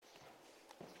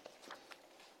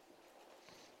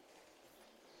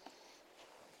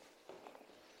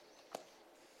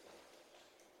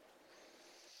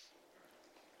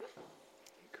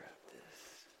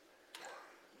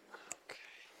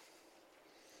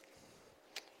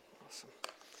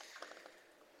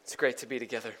It's great to be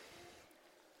together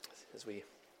as we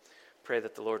pray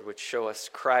that the Lord would show us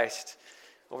Christ.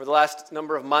 Over the last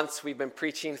number of months, we've been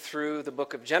preaching through the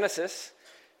book of Genesis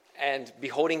and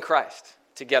beholding Christ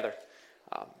together.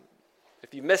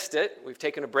 If you missed it, we've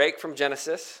taken a break from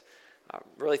Genesis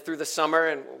really through the summer,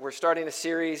 and we're starting a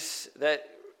series that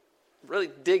really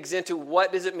digs into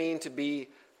what does it mean to be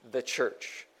the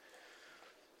church.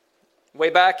 Way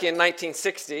back in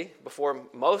 1960, before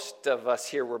most of us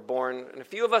here were born, and a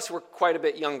few of us were quite a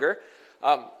bit younger,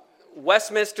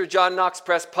 Westminster John Knox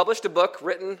Press published a book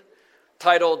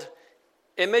titled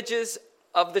Images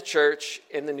of the Church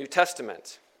in the New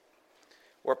Testament,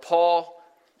 where Paul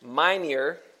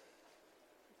Meynier,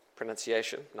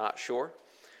 pronunciation, not sure,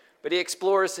 but he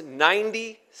explores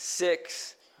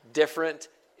 96 different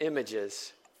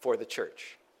images for the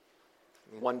church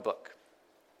in one book.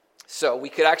 So we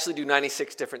could actually do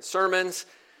 96 different sermons,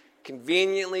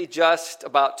 conveniently just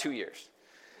about 2 years,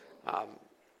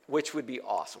 which would be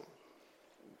awesome.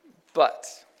 But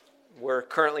we're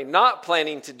currently not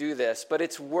planning to do this, but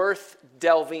it's worth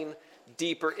delving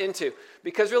deeper into.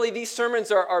 Because really these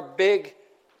sermons are big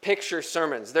picture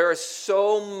sermons. There is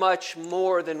so much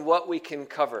more than what we can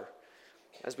cover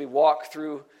as we walk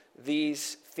through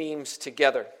these themes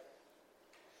together.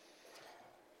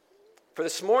 For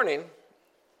this morning,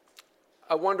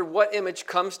 I wonder what image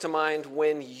comes to mind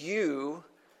when you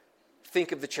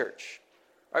think of the church.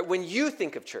 Right? When you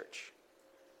think of church,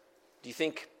 do you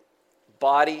think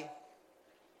body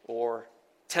or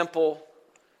temple,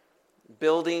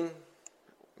 building,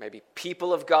 maybe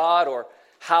people of God or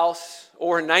house,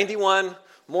 or 91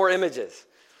 more images?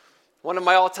 One of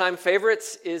my all-time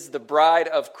favorites is the Bride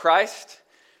of Christ,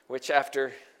 which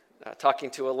after talking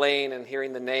to Elaine and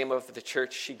hearing the name of the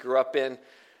church she grew up in,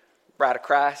 Bride of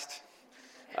Christ,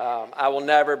 I will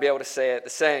never be able to say it the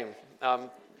same.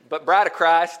 But Bride of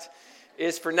Christ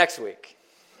is for next week.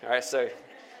 All right, so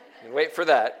wait for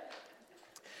that.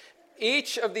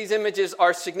 Each of these images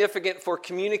are significant for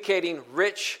communicating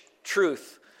rich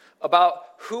truth about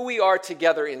who we are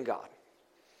together in God.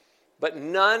 But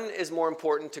none is more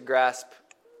important to grasp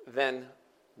than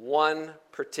one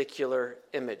particular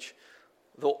image,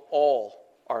 though all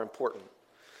are important.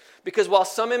 Because while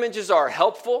some images are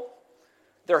helpful,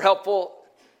 they're helpful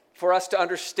for us to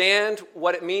understand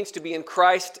what it means to be in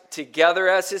Christ together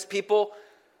as His people.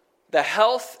 The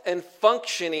health and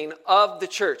functioning of the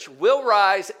church will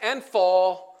rise and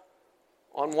fall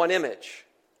on one image,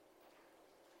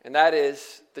 and that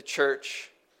is the church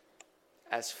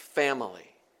as family.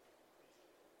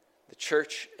 The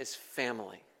church is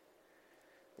family.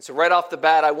 And so right off the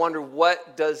bat, I wonder,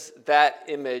 what does that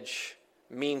image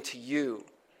mean to you?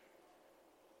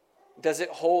 Does it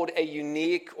hold a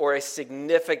unique or a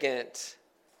significant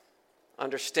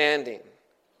understanding?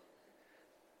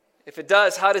 If it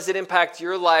does, how does it impact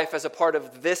your life as a part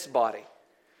of this body?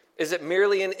 Is it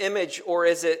merely an image, or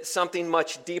is it something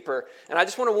much deeper? And I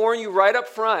just want to warn you right up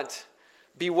front,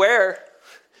 beware,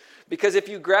 because if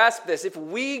you grasp this, if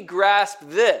we grasp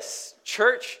this,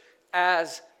 church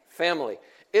as family,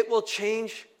 it will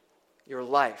change your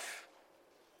life.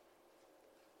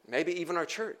 Maybe even our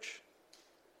church.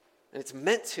 And it's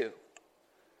meant to.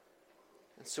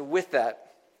 And so with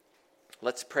that,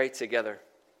 let's pray together.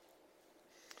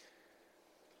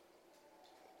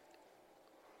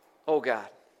 Oh God,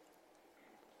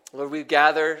 Lord, we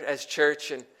gather as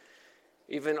church, and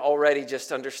even already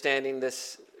just understanding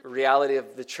this reality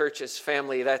of the church as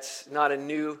family, that's not a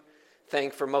new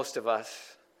thing for most of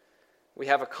us. We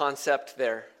have a concept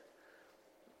there.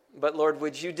 But Lord,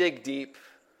 would you dig deep?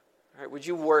 Right? Would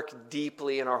you work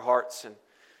deeply in our hearts and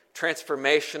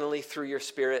transformationally through your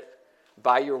Spirit,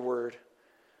 by your word?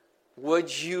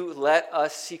 Would you let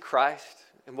us see Christ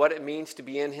and what it means to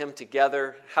be in Him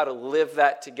together, how to live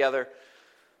that together?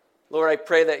 Lord, I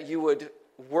pray that you would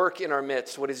work in our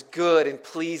midst what is good and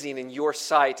pleasing in your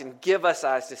sight, and give us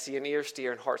eyes to see and ears to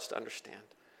hear and hearts to understand,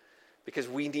 because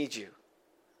we need you,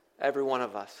 every one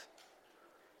of us,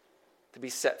 to be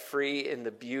set free in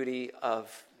the beauty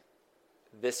of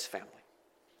this family.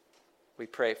 We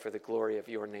pray for the glory of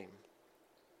your name.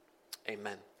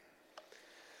 Amen.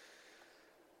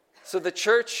 So the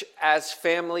church as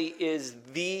family is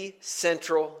the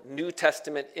central New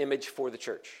Testament image for the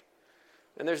church.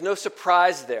 And there's no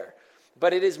surprise there.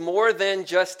 But it is more than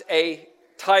just a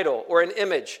title or an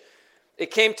image. It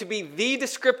came to be the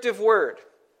descriptive word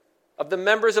of the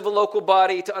members of a local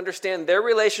body to understand their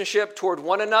relationship toward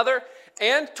one another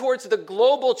and towards the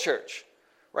global church,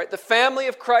 right? The family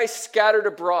of Christ scattered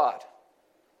abroad.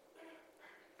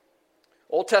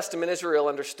 Old Testament Israel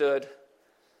understood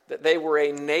that they were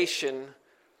a nation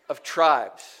of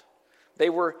tribes. They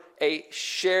were a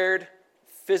shared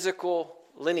physical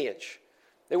lineage.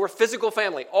 They were physical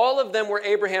family. All of them were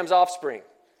Abraham's offspring.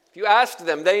 If you asked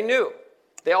them, they knew.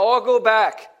 They all go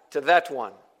back to that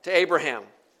one, to Abraham.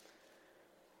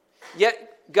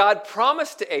 Yet God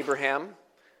promised to Abraham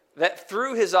that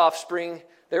through his offspring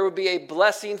there would be a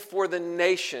blessing for the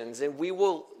nations. And we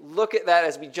will look at that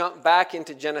as we jump back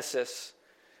into Genesis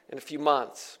in a few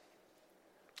months.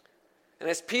 And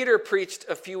as Peter preached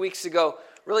a few weeks ago,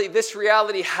 really this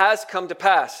reality has come to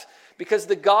pass because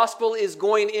the gospel is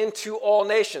going into all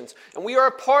nations. And we are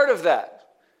a part of that.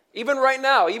 Even right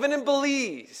now, even in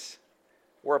Belize,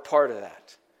 we're a part of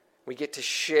that. We get to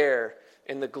share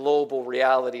in the global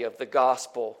reality of the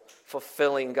gospel,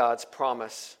 fulfilling God's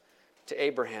promise to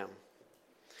Abraham.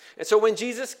 And so when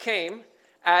Jesus came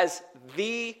as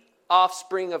the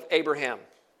offspring of Abraham,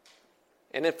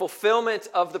 and in fulfillment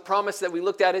of the promise that we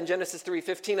looked at in Genesis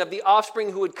 3:15 of the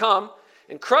offspring who would come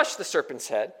and crush the serpent's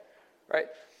head, right?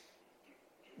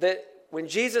 That when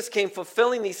Jesus came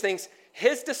fulfilling these things,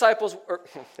 his disciples,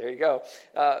 there you go,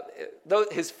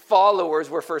 his followers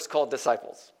were first called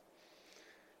disciples.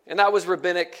 And that was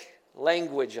rabbinic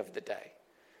language of the day.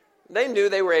 They knew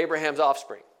they were Abraham's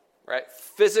offspring, right?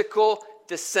 Physical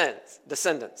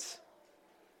descendants.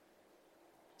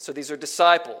 So these are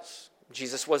disciples.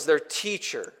 Jesus was their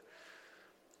teacher.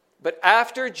 But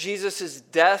after Jesus'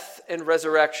 death and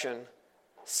resurrection,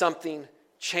 something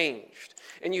changed.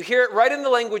 And you hear it right in the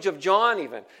language of John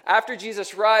even. After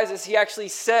Jesus rises, he actually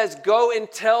says, "Go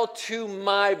and tell to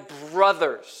my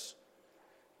brothers."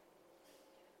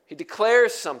 He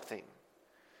declares something.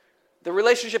 The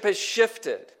relationship has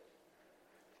shifted.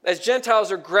 As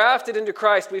Gentiles are grafted into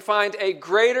Christ, we find a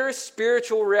greater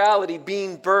spiritual reality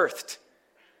being birthed.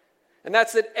 And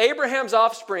that's that Abraham's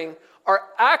offspring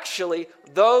are actually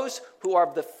those who are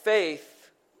of the faith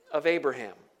of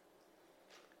Abraham.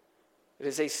 It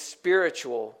is a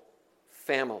spiritual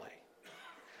family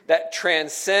that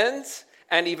transcends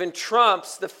and even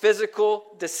trumps the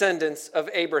physical descendants of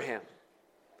Abraham.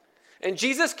 And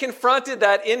Jesus confronted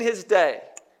that in his day.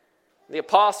 The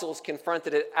apostles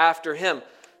confronted it after him.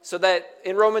 So that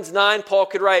in Romans 9, Paul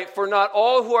could write, "For not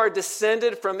all who are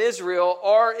descended from Israel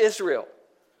are Israel,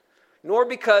 nor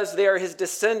because they are his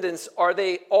descendants are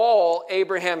they all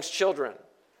Abraham's children."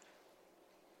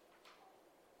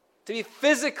 To be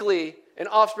physically an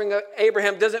offspring of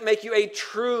Abraham doesn't make you a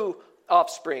true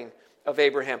offspring of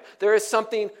Abraham. There is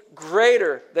something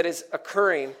greater that is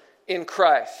occurring in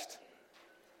Christ.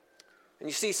 And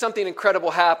you see something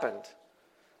incredible happened.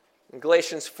 In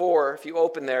Galatians 4, if you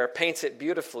open there, it paints it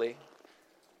beautifully.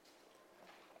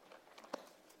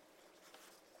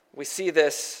 We see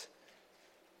this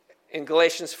in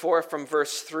Galatians 4 from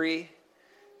verse 3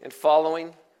 and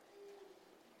following.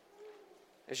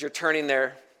 As you're turning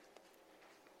there,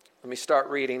 let me start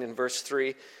reading in verse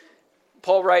 3.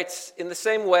 Paul writes, "In the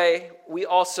same way, we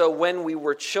also, when we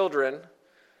were children,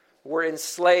 were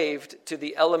enslaved to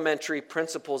the elementary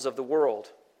principles of the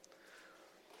world.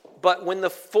 But when the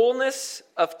fullness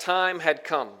of time had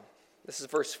come," this is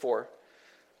verse 4,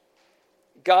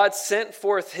 "God sent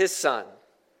forth his Son,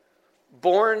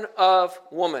 born of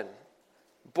woman,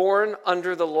 born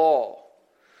under the law,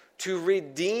 to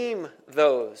redeem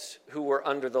those who were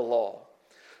under the law,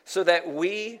 so that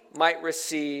we might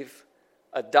receive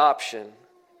adoption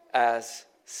as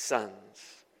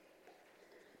sons.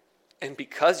 And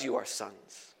because you are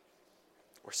sons,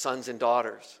 or sons and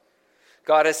daughters,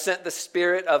 God has sent the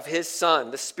Spirit of his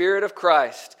Son, the Spirit of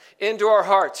Christ, into our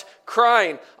hearts,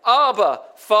 crying, 'Abba,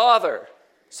 Father.'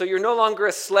 So you're no longer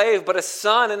a slave, but a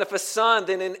son, and if a son,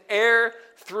 then an heir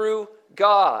through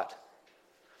God."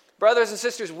 Brothers and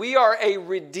sisters, we are a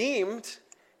redeemed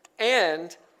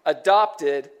and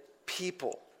adopted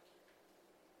people.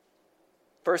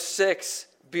 Verse 6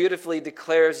 beautifully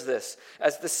declares this.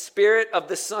 As the Spirit of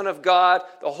the Son of God,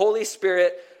 the Holy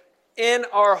Spirit, in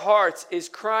our hearts is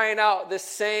crying out the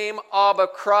same Abba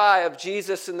cry of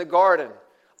Jesus in the garden.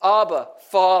 Abba,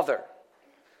 Father.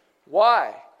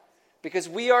 Why? Because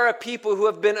we are a people who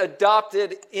have been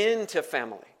adopted into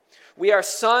family. We are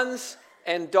sons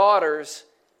and daughters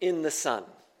in the Son.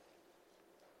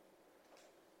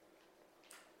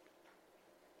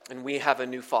 And we have a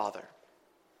new Father.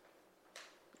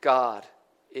 God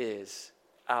is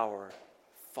our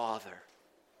Father.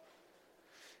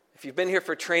 If you've been here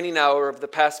for training hour over the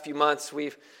past few months,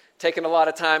 we've taken a lot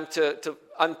of time to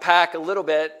unpack a little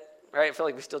bit, right? I feel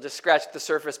like we still just scratched the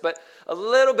surface, but a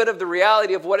little bit of the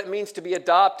reality of what it means to be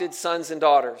adopted sons and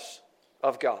daughters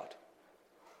of God.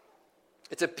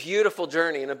 It's a beautiful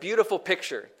journey and a beautiful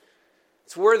picture.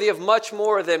 It's worthy of much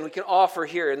more than we can offer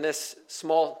here in this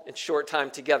small and short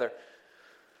time together.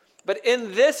 But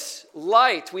in this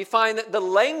light, we find that the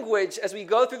language as we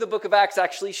go through the book of Acts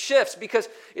actually shifts, because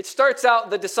it starts out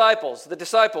the disciples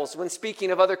when speaking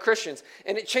of other Christians,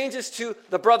 and it changes to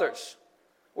the brothers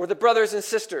or the brothers and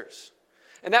sisters.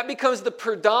 And that becomes the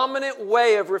predominant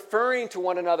way of referring to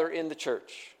one another in the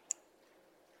church.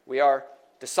 We are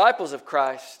disciples of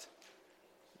Christ,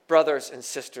 brothers and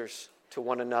sisters to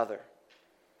one another,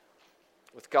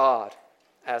 with God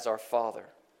as our Father,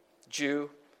 Jew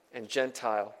and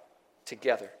Gentile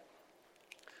together.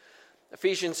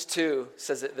 Ephesians 2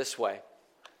 says it this way: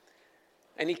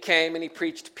 "And he came and he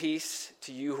preached peace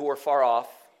to you who are far off,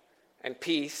 and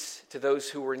peace to those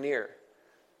who were near.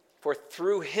 For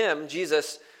through him,"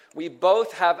 Jesus, "we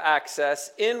both have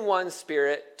access in one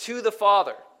Spirit to the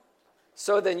Father.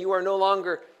 So then you are no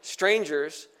longer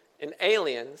strangers and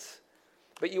aliens,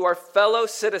 but you are fellow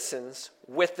citizens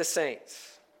with the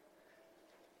saints,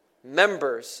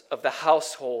 members of the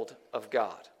household of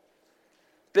God,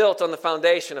 built on the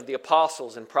foundation of the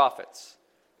apostles and prophets,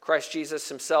 Christ Jesus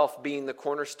himself being the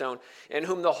cornerstone, in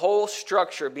whom the whole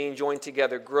structure being joined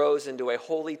together grows into a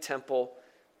holy temple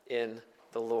in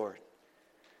the Lord."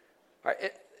 All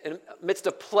right, amidst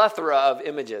a plethora of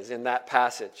images in that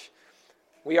passage,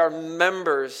 we are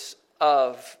members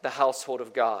of the household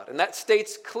of God. And that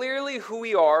states clearly who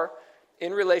we are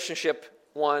in relationship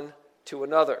one to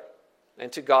another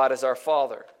and to God as our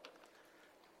Father.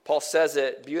 Paul says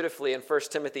it beautifully in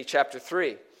 1 Timothy chapter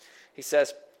 3. He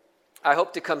says, "I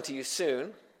hope to come to you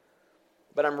soon,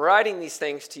 but I'm writing these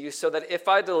things to you so that if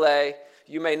I delay,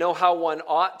 you may know how one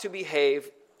ought to behave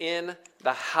in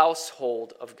the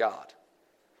household of God,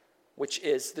 which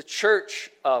is the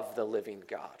church of the living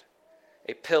God,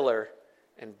 a pillar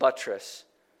and buttress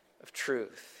of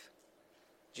truth."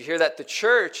 Did you hear that? The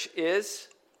church is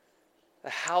the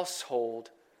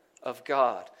household of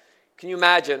God. Can you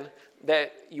imagine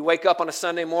that you wake up on a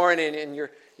Sunday morning and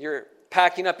you're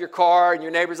packing up your car and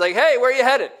your neighbor's like, "Hey, where are you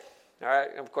headed?" All right,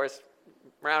 and of course,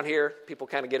 around here, people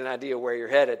kind of get an idea where you're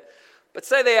headed. But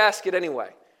say they ask it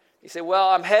anyway. You say, "Well,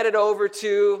 I'm headed over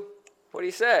to," what do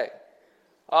you say?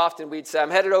 Often we'd say, "I'm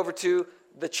headed over to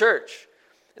the church."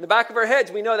 In the back of our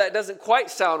heads, we know that doesn't quite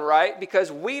sound right,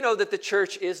 because we know that the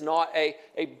church is not a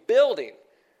building.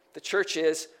 The church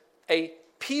is a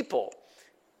people.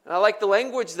 And I like the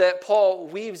language that Paul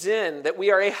weaves in, that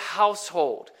we are a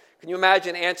household. Can you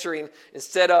imagine answering,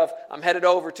 instead of "I'm headed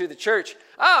over to the church,"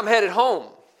 "I'm headed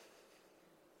home"?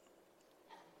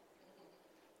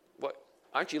 What?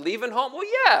 Aren't you leaving home? Well,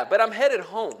 yeah, but I'm headed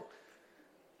home.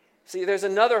 See, there's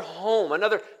another home,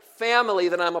 another family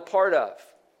that I'm a part of.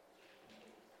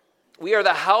 We are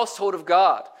the household of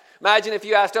God. Imagine if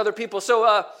you asked other people, "So,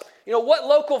 what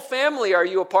local family are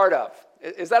you a part of?"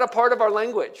 Is that a part of our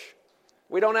language?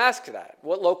 We don't ask that.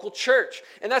 What local church?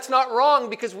 And that's not wrong,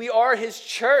 because we are his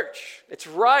church. It's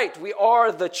right. We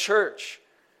are the church.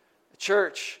 The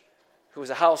church who is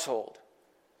a household,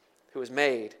 who is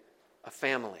made a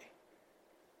family.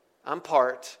 I'm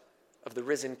part of the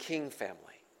risen King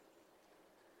family.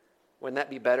 Wouldn't that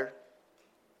be better?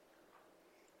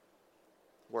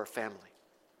 We're a family.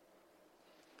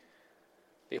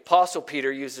 The Apostle Peter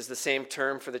uses the same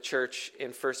term for the church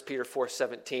in 1 Peter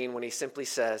 4:17 when he simply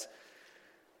says,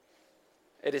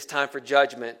 "It is time for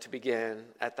judgment to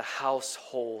begin at the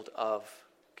household of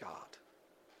God."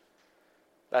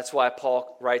 That's why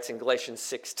Paul writes in Galatians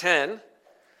 6:10,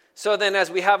 "So then, as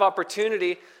we have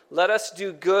opportunity, let us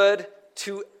do good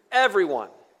to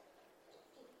everyone,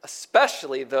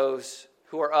 especially those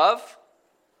who are of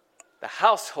the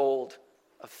household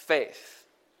of faith."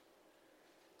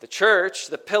 The church,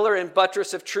 the pillar and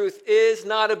buttress of truth, is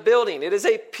not a building. It is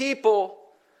a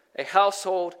people, a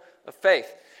household of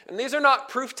faith. And these are not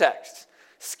proof texts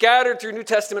scattered through New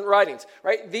Testament writings,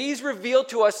 right? These reveal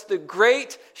to us the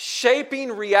great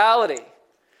shaping reality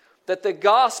that the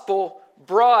gospel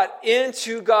brought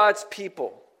into God's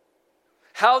people.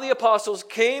 How the apostles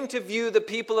came to view the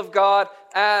people of God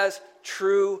as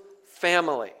true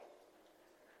family.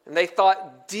 And they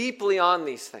thought deeply on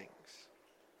these things.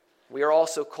 We are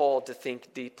also called to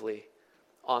think deeply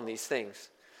on these things,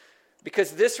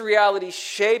 because this reality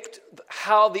shaped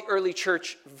how the early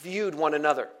church viewed one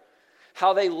another,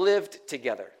 how they lived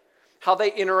together, how they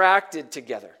interacted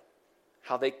together,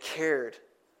 how they cared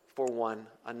for one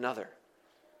another.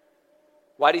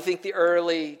 Why do you think the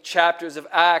early chapters of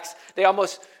Acts, they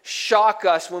almost shock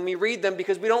us when we read them,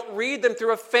 because we don't read them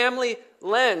through a family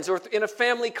lens or in a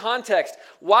family context?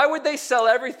 Why would they sell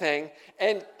everything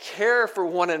and care for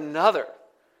one another?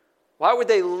 Why would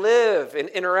they live and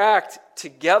interact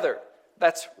together?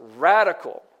 That's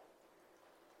radical.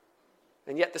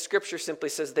 And yet the scripture simply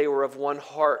says they were of one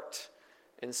heart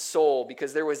and soul,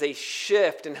 because there was a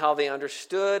shift in how they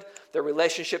understood their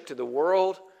relationship to the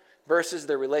world versus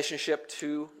their relationship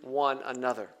to one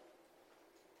another.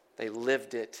 They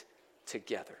lived it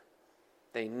together.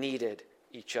 They needed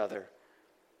each other.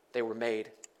 They were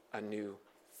made a new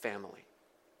family.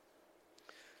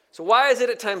 So why is it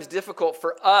at times difficult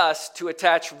for us to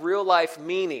attach real life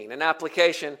meaning and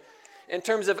application in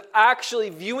terms of actually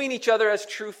viewing each other as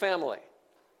true family,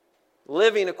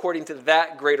 living according to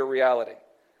that greater reality? I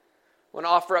want to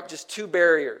offer up just two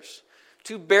barriers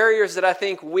that I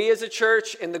think we as a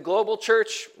church, in the global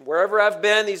church, wherever I've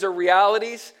been, these are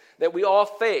realities that we all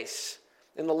face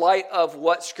in the light of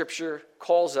what Scripture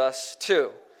calls us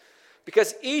to.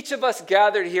 Because each of us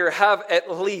gathered here have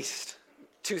at least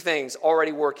two things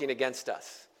already working against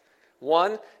us.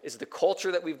 One is the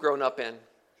culture that we've grown up in.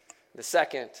 The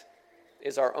second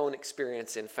is our own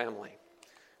experience in family.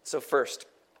 So first,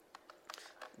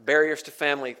 barriers to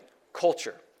family,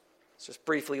 culture. Let's just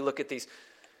briefly look at these.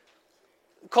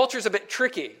 Culture's a bit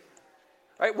tricky,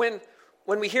 right? When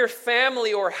we hear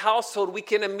family or household, we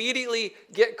can immediately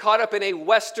get caught up in a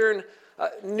Western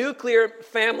nuclear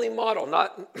family model,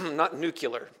 not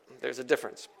nuclear. There's a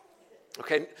difference.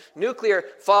 Okay, nuclear,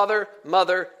 father,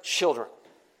 mother, children.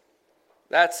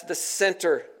 That's the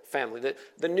center family,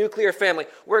 the nuclear family.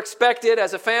 We're expected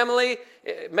as a family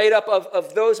made up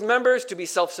of those members to be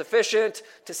self-sufficient,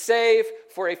 to save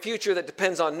for a future that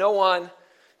depends on no one,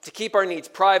 to keep our needs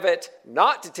private,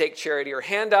 not to take charity or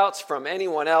handouts from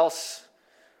anyone else,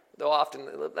 though often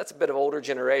that's a bit of older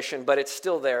generation, but it's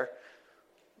still there.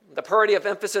 The priority of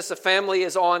emphasis of family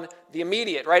is on the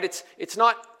immediate, right? It's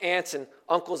not aunts and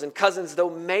uncles and cousins, though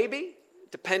maybe,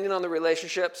 depending on the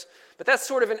relationships, but that's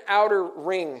sort of an outer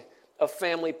ring of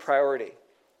family priority.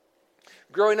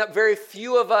 Growing up, very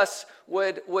few of us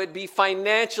would be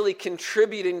financially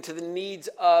contributing to the needs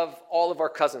of all of our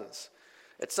cousins.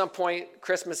 At some point,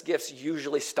 Christmas gifts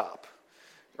usually stop,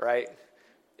 right?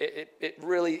 It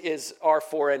really is our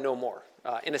for and no more,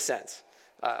 in a sense.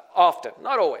 Often,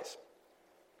 not always.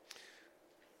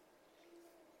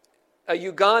 A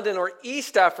Ugandan or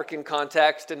East African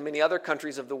context in many other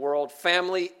countries of the world,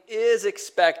 family is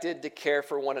expected to care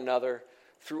for one another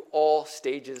through all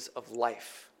stages of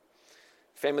life.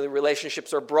 Family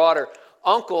relationships are broader.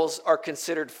 Uncles are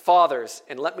considered fathers.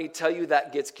 And let me tell you,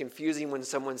 that gets confusing when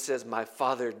someone says, my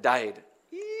father died.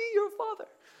 Your father.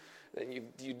 Then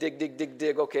you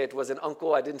dig. Okay, it was an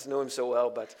uncle. I didn't know him so well,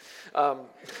 but... all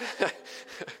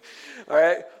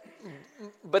right.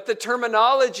 But the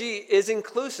terminology is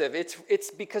inclusive.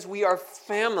 It's because we are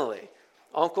family.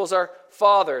 Uncles are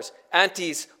fathers.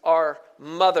 Aunties are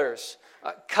mothers.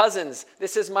 Cousins,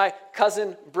 this is my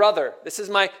cousin brother. This is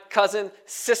my cousin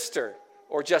sister,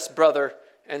 or just brother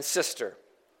and sister.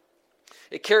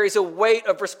 It carries a weight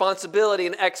of responsibility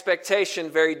and expectation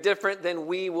very different than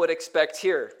we would expect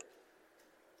here.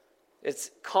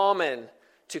 It's common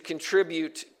to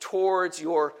contribute towards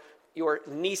your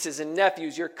nieces and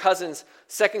nephews, your cousins,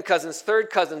 second cousins, third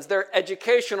cousins, their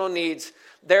educational needs,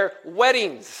 their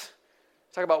weddings.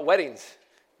 Talk about weddings.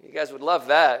 You guys would love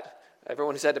that.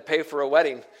 Everyone who's had to pay for a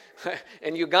wedding.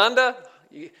 In Uganda,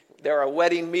 there are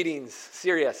wedding meetings,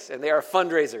 serious, and they are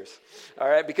fundraisers, all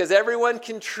right? Because everyone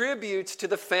contributes to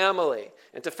the family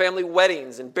and to family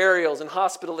weddings and burials and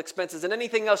hospital expenses and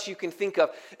anything else you can think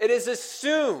of. It is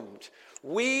assumed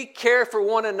we care for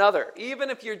one another,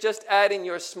 even if you're just adding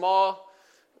your small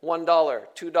 $1,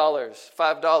 $2,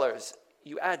 $5,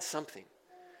 you add something.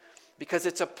 Because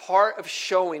it's a part of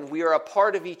showing we are a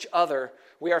part of each other.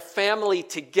 We are family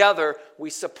together. We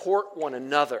support one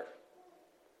another.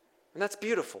 And that's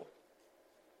beautiful.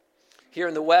 Here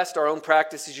in the West, our own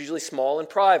practice is usually small and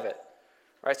private.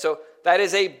 Right? So that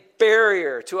is a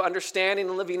barrier to understanding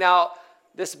and living out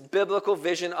this biblical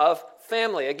vision of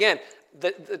family. Again,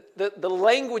 the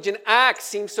language and acts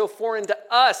seem so foreign to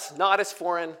us, not as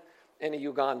foreign in a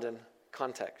Ugandan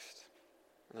context.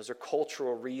 And those are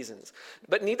cultural reasons.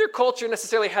 But neither culture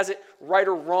necessarily has it right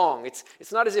or wrong.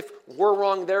 It's not as if we're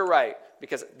wrong, they're right,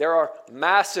 because there are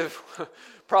massive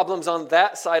problems on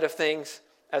that side of things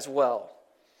as well.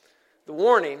 The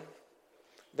warning,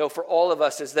 though, for all of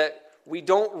us is that we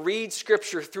don't read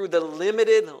Scripture through the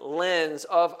limited lens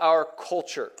of our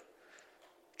culture,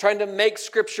 trying to make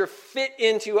Scripture fit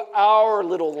into our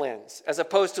little lens, as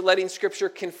opposed to letting Scripture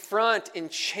confront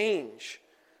and change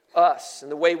us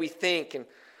and the way we think and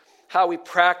how we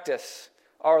practice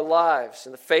our lives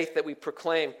and the faith that we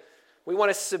proclaim. We want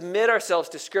to submit ourselves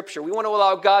to Scripture. We want to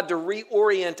allow God to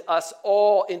reorient us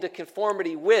all into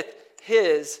conformity with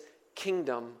His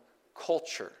kingdom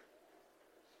culture.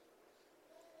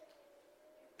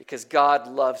 Because God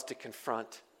loves to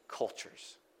confront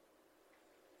cultures.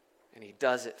 and he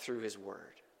does it through his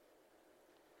word.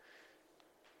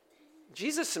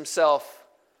 Jesus himself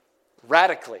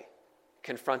radically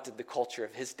confronted the culture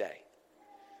of his day.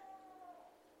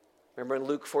 Remember in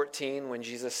Luke 14 when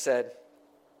Jesus said,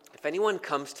 "If anyone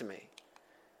comes to me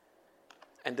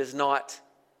and does not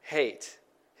hate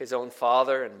his own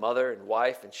father and mother and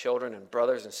wife and children and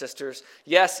brothers and sisters,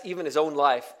 yes, even his own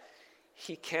life,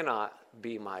 he cannot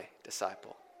be my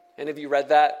disciple." Any of you read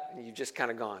that and you've just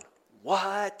kind of gone,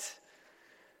 what?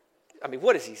 I mean,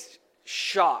 what is he?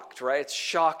 Shocked, right? It's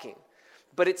shocking.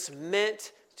 But it's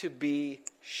meant to be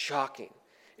shocking.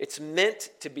 It's meant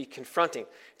to be confronting.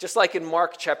 Just like in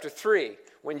Mark chapter 3,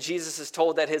 when Jesus is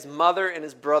told that his mother and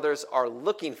his brothers are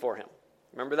looking for him.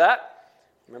 Remember that?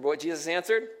 Remember what Jesus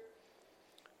answered?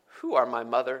 "Who are my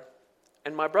mother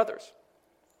and my brothers?"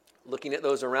 Looking at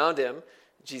those around him,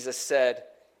 Jesus said,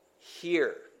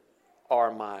 "Here are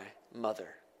my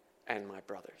mother and my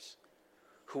brothers.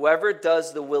 Whoever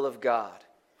does the will of God,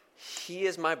 he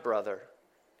is my brother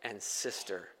and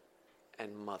sister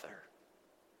and mother."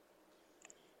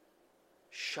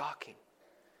 Shocking.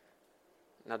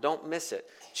 Now don't miss it.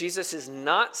 Jesus is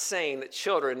not saying that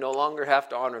children no longer have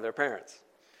to honor their parents.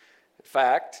 In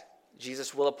fact,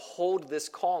 Jesus will uphold this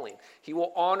calling. He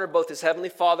will honor both his heavenly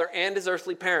Father and his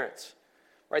earthly parents.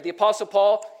 Right? The Apostle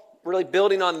Paul, really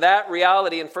building on that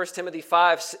reality in 1 Timothy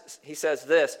 5, he says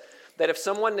this, that if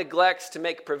someone neglects to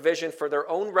make provision for their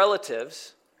own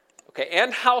relatives,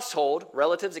 and household,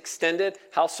 relatives, extended,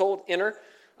 household, inner,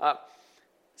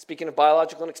 speaking of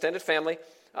biological and extended family,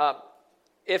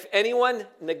 if anyone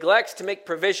neglects to make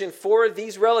provision for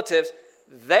these relatives,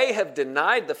 they have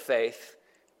denied the faith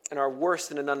and are worse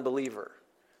than an unbeliever.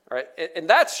 All right? And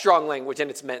that's strong language, and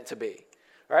it's meant to be.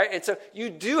 All right? And so you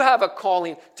do have a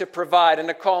calling to provide and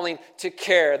a calling to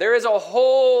care. There is a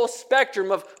whole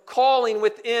spectrum of calling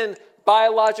within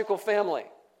biological family.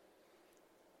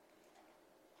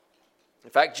 In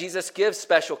fact, Jesus gives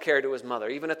special care to his mother,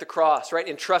 even at the cross, right?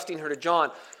 Entrusting her to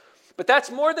John. But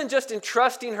that's more than just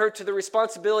entrusting her to the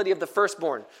responsibility of the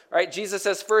firstborn, right? Jesus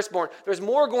says firstborn. There's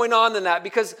more going on than that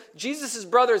because Jesus'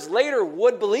 brothers later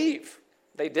would believe.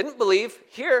 They didn't believe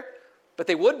here, but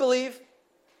they would believe.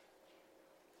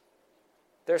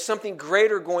 There's something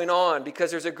greater going on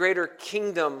because there's a greater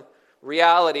kingdom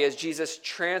reality as Jesus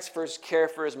transfers care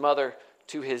for his mother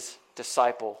to his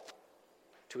disciple,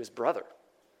 to his brother,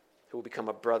 who will become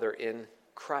a brother in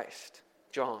Christ,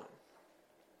 John.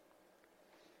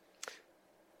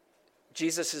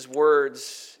 Jesus'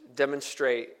 words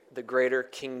demonstrate the greater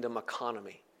kingdom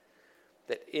economy,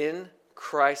 that in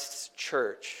Christ's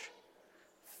church,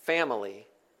 family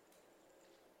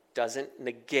doesn't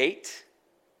negate,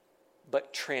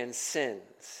 but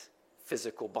transcends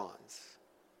physical bonds.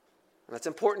 And it's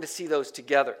important to see those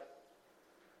together.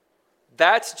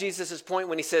 That's Jesus' point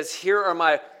when he says, "Here are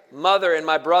my mother and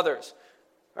my brothers."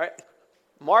 Right?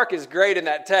 Mark is great in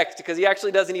that text because he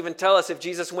actually doesn't even tell us if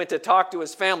Jesus went to talk to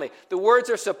his family. The words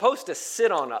are supposed to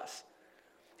sit on us.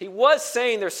 He was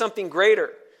saying there's something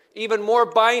greater, even more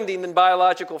binding than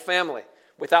biological family,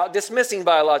 without dismissing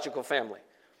biological family.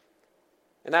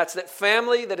 And that's that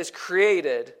family that is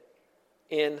created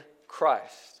in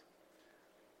Christ.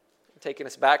 Taking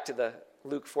us back to the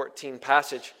Luke 14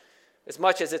 passage, as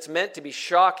much as it's meant to be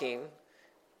shocking,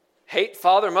 hate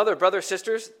father, mother, brother,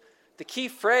 sisters, the key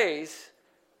phrase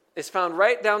is found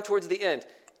right down towards the end.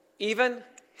 Even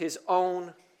his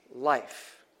own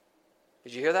life.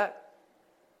 Did you hear that?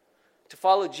 To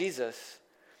follow Jesus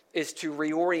is to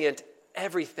reorient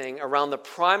everything around the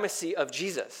primacy of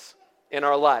Jesus in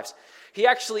our lives. He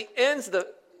actually ends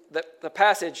the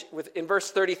passage in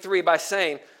verse 33 by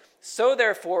saying, "So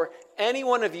therefore, any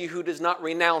one of you who does not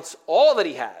renounce all that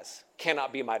he has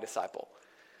cannot be my disciple."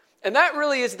 And that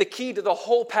really is the key to the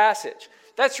whole passage.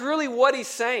 That's really what he's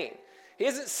saying. He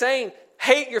isn't saying,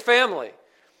 hate your family.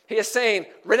 He is saying,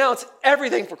 renounce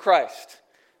everything for Christ.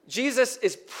 Jesus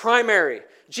is primary.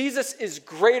 Jesus is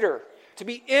greater. To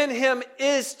be in him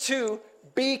is to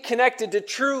be connected to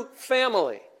true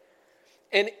family.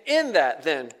 And in that,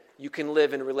 then, you can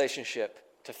live in relationship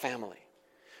to family.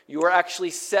 You are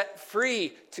actually set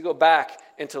free to go back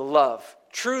and to love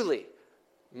truly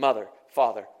mother,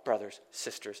 father, brothers,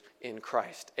 sisters in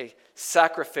Christ. A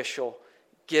sacrificial,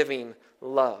 giving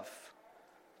love.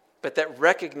 But that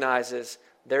recognizes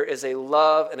there is a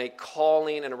love and a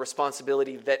calling and a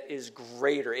responsibility that is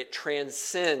greater. It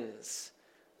transcends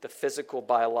the physical,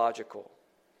 biological.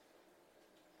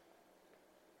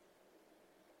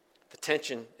 The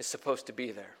tension is supposed to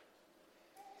be there.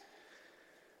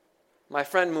 My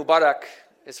friend Mubarak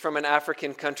is from an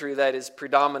African country that is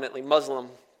predominantly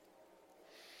Muslim.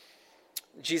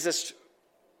 Jesus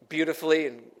beautifully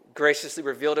and graciously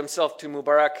revealed himself to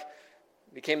Mubarak,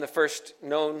 became the first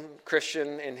known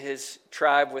Christian in his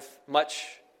tribe with much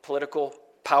political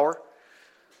power.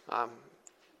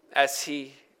 As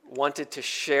he wanted to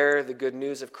share the good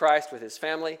news of Christ with his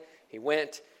family, he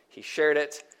went, he shared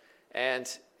it, and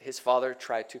his father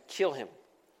tried to kill him.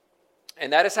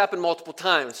 And that has happened multiple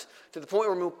times, to the point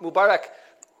where Mubarak,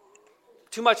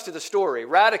 too much to the story,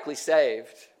 radically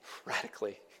saved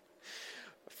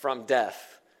from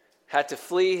death, had to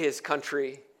flee his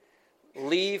country,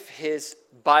 leave his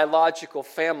biological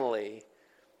family,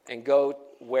 and go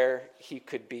where he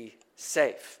could be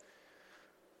safe.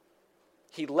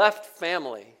 He left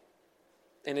family,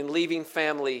 and in leaving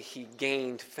family, he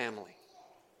gained family.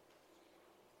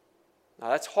 Now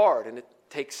that's hard, and it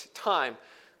takes time.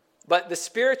 But the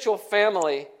spiritual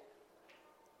family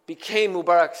became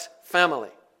Mubarak's family.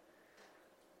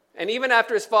 And even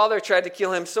after his father tried to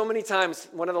kill him so many times,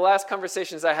 one of the last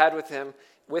conversations I had with him,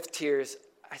 with tears,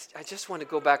 I just want to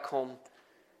go back home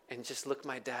and just look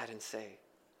my dad and say,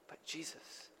 but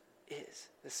Jesus is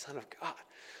the Son of God.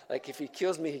 Like, if he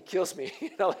kills me, he kills me.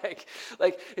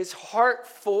 Like his heart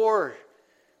for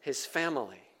his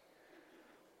family.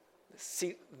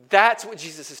 See, that's what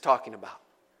Jesus is talking about.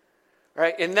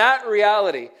 Right? In that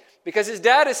reality, because his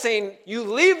dad is saying, you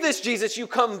leave this Jesus, you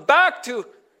come back to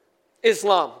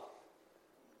Islam.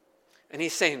 And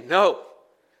he's saying, no.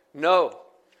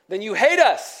 Then you hate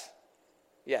us.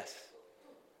 Yes,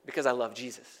 because I love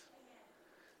Jesus.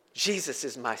 Jesus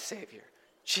is my Savior.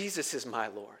 Jesus is my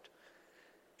Lord.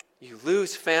 You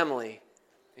lose family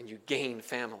and you gain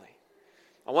family.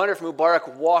 I wonder if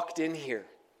Mubarak walked in here,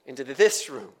 into this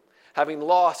room, having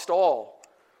lost all,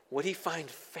 would he find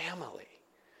family?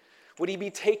 Would he be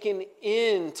taken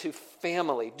into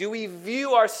family? Do we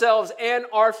view ourselves and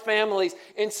our families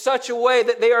in such a way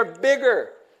that they are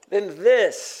bigger than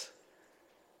this,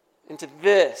 into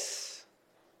this?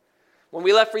 When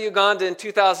we left for Uganda in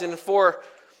 2004,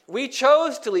 we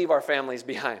chose to leave our families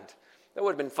behind. That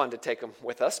would have been fun to take them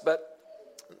with us, but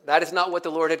that is not what the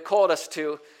Lord had called us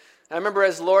to. I remember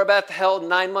as Laura Beth held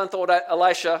 9-month-old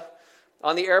Elisha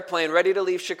on the airplane, ready to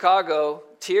leave Chicago,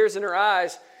 tears in her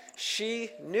eyes, she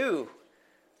knew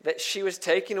that she was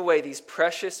taking away these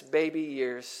precious baby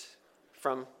years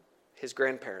from his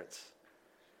grandparents.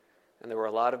 And there were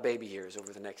a lot of baby years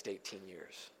over the next 18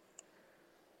 years.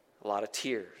 A lot of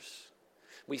tears.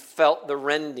 We felt the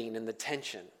rending and the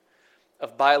tension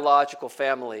of biological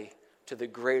family to the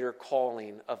greater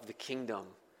calling of the kingdom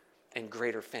and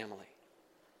greater family.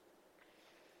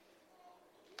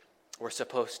 We're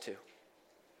supposed to.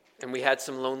 And we had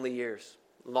some lonely years,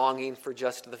 longing for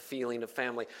just the feeling of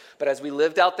family. But as we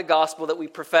lived out the gospel that we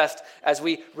professed, as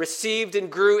we received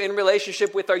and grew in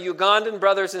relationship with our Ugandan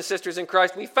brothers and sisters in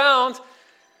Christ, we found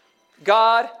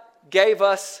God gave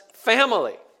us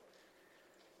family.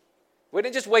 We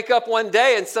didn't just wake up one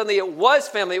day and suddenly it was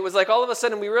family. It was like all of a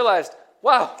sudden we realized,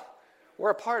 wow, we're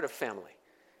a part of family.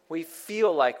 We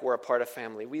feel like we're a part of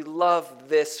family. We love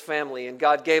this family. And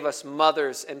God gave us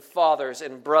mothers and fathers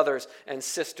and brothers and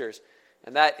sisters.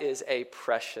 And that is a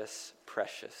precious,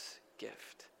 precious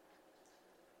gift.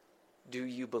 Do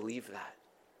you believe that?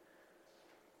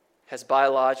 Has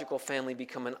biological family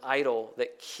become an idol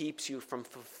that keeps you from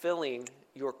fulfilling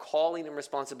your calling and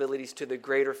responsibilities to the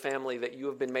greater family that you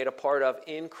have been made a part of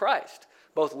in Christ,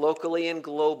 both locally and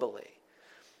globally?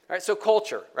 All right, so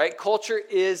culture, right? Culture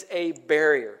is a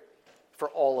barrier for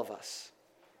all of us.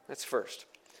 That's first.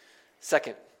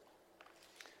 Second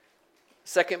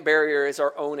barrier is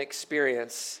our own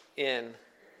experience in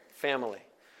family.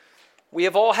 We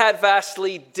have all had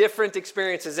vastly different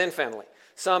experiences in family.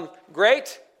 Some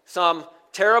great, some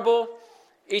terrible.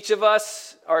 Each of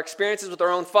us, our experiences with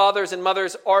our own fathers and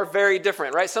mothers are very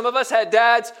different, right? Some of us had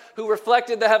dads who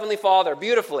reflected the Heavenly Father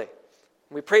beautifully.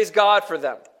 We praise God for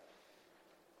them.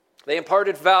 They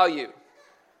imparted value.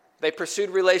 They pursued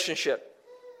relationship.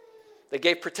 They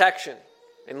gave protection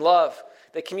and love.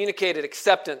 They communicated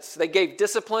acceptance. They gave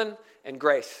discipline and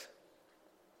grace.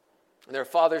 And there are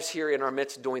fathers here in our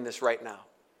midst doing this right now.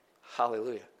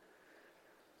 Hallelujah.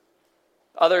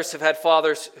 Others have had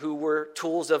fathers who were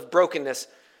tools of brokenness,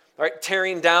 right?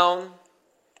 Tearing down,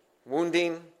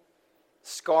 wounding,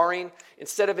 scarring.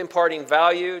 Instead of imparting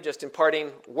value, just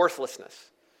imparting worthlessness.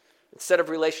 Instead of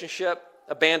relationship,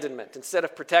 abandonment. Instead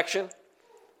of protection,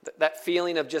 that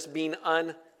feeling of just being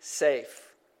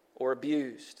unsafe or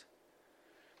abused.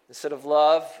 Instead of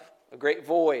love, a great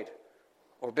void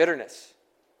or bitterness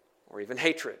or even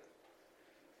hatred.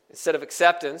 Instead of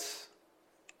acceptance,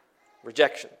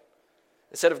 rejection.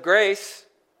 Instead of grace,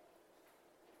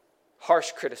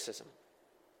 harsh criticism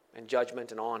and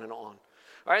judgment and on and on.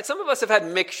 All right, some of us have had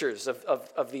mixtures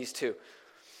of these two.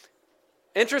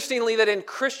 Interestingly, that in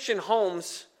Christian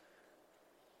homes,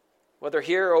 whether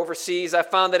here or overseas, I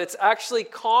found that it's actually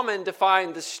common to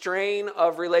find the strain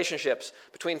of relationships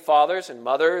between fathers and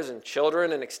mothers and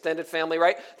children and extended family,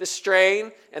 right? The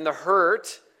strain and the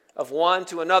hurt of one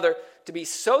to another to be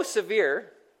so severe.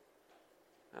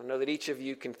 I know that each of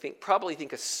you can probably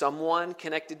think of someone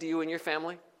connected to you in your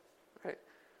family, right?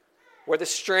 Where the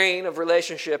strain of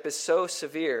relationship is so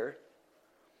severe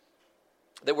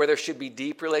that where there should be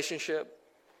deep relationship,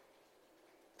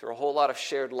 through a whole lot of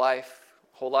shared life,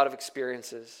 a whole lot of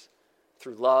experiences,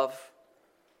 through love,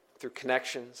 through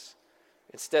connections.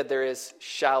 Instead, there is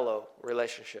shallow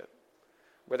relationship.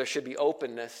 Where there should be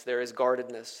openness, there is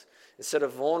guardedness. Instead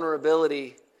of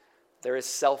vulnerability, there is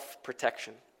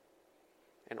self-protection.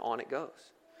 And on it goes.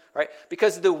 Right?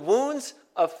 Because the wounds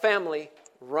of family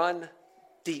run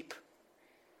deep.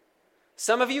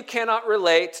 Some of you cannot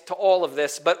relate to all of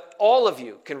this, but all of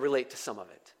you can relate to some of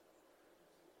it.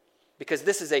 Because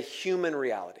this is a human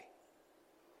reality.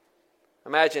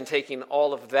 Imagine taking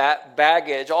all of that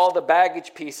baggage, all the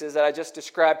baggage pieces that I just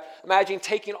described. Imagine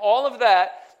taking all of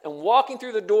that and walking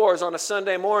through the doors on a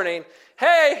Sunday morning.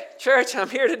 Hey, church, I'm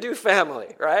here to do family,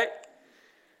 right?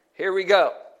 Here we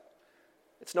go.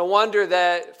 It's no wonder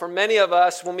that for many of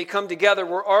us, when we come together,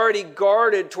 we're already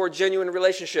guarded toward genuine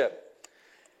relationship.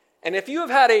 And if you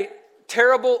have had a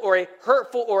terrible or a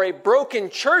hurtful or a broken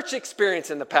church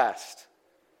experience in the past,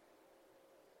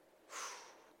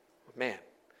 man,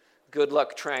 good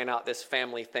luck trying out this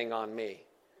family thing on me.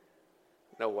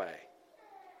 No way.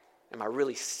 Am I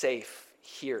really safe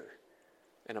here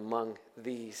and among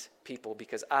these people?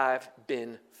 Because I've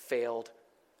been failed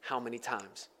how many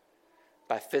times?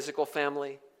 By physical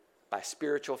family, by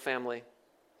spiritual family.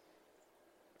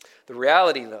 The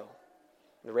reality, though,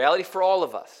 the reality for all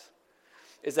of us,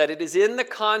 is that it is in the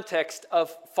context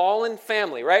of fallen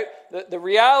family, right? The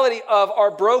reality of our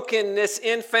brokenness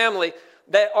in family,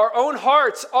 that our own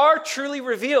hearts are truly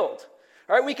revealed.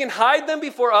 All right, we can hide them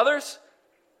before others,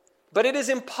 but it is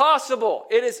impossible.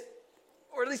 It is,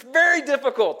 or at least very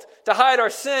difficult, to hide our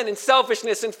sin and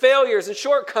selfishness and failures and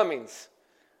shortcomings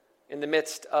in the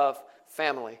midst of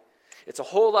family. It's a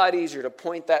whole lot easier to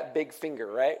point that big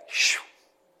finger, right?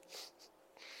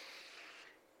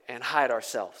 And hide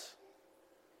ourselves.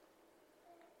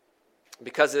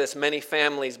 Because of this, many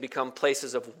families become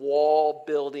places of wall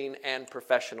building and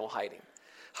professional hiding.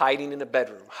 Hiding in a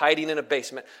bedroom, hiding in a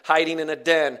basement, hiding in a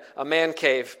den, a man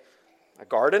cave, a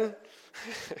garden.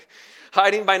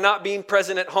 Hiding by not being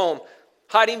present at home.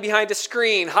 Hiding behind a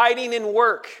screen, hiding in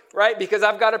work, right? Because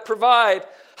I've got to provide.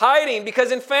 Hiding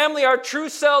because in family our true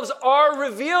selves are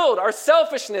revealed. Our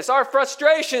selfishness, our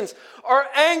frustrations, our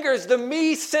angers, the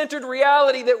me-centered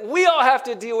reality that we all have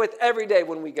to deal with every day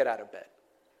when we get out of bed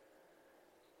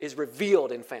is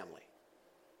revealed in family.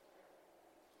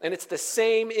 And it's the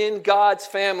same in God's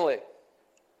family.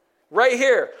 Right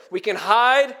here, we can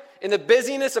hide in the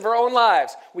busyness of our own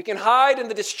lives. We can hide in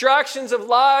the distractions of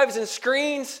lives and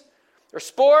screens or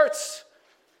sports.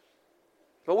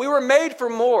 But we were made for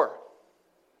more.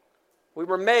 We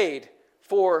were made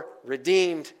for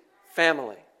redeemed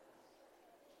family.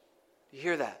 You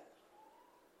hear that?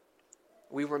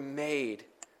 We were made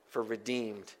for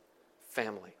redeemed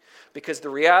family. Because the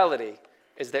reality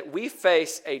is that we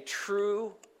face a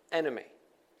true enemy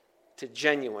to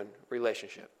genuine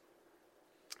relationship,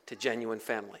 to genuine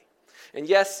family. And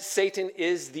yes, Satan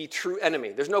is the true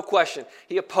enemy. There's no question.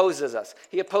 He opposes us.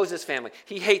 He opposes family.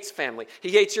 He hates family.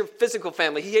 He hates your physical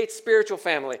family. He hates spiritual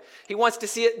family. He wants to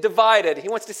see it divided. He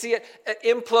wants to see it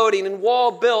imploding and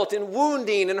wall built and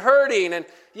wounding and hurting. And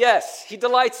yes, he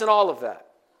delights in all of that.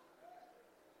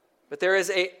 But there is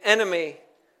an enemy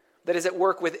that is at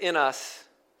work within us.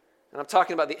 And I'm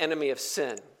talking about the enemy of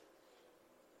sin.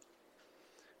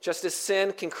 Just as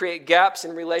sin can create gaps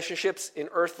in relationships in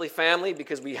earthly family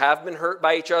because we have been hurt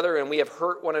by each other and we have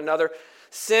hurt one another,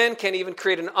 sin can even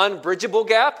create an unbridgeable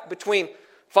gap between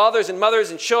fathers and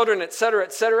mothers and children,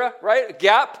 etc., right? A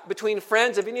gap between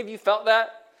friends. Have any of you felt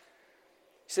that?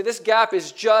 See, this gap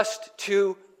is just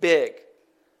too big.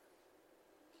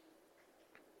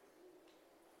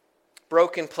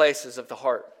 Broken places of the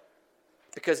heart.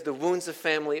 Because the wounds of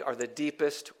family are the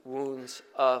deepest wounds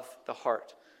of the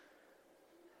heart.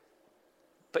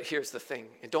 But here's the thing,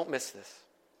 and don't miss this.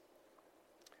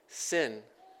 Sin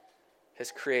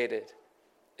has created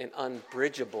an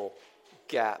unbridgeable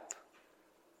gap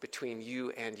between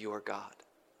you and your God.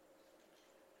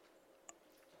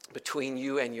 Between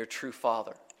you and your true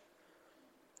Father.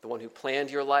 The one who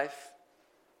planned your life,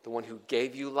 the one who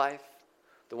gave you life,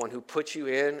 the one who put you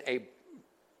in a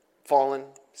fallen,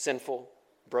 sinful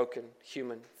broken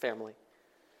human family.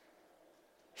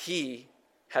 He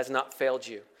has not failed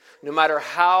you. No matter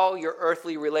how your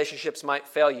earthly relationships might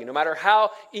fail you, no matter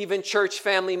how even church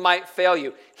family might fail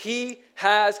you, He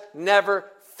has never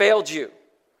failed you.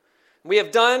 We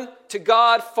have done to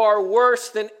God far worse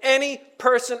than any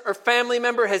person or family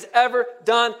member has ever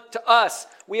done to us.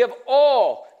 We have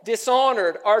all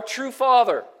dishonored our true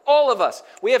Father, all of us.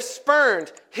 We have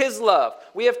spurned His love.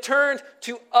 We have turned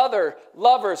to other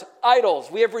lovers, idols.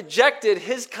 We have rejected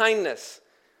His kindness.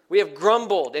 We have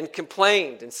grumbled and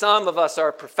complained, and some of us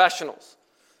are professionals.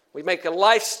 We make a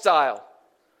lifestyle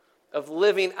of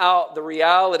living out the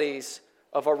realities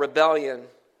of our rebellion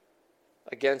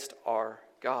against our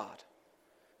God.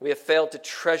 We have failed to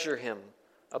treasure Him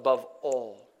above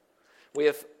all. We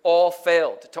have all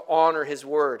failed to honor His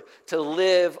word, to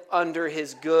live under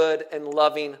His good and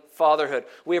loving fatherhood.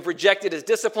 We have rejected His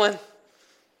discipline,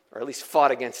 or at least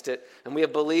fought against it, and we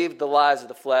have believed the lies of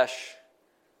the flesh,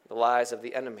 the lies of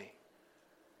the enemy.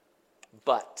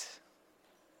 But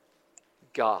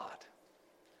God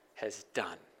has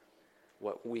done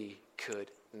what we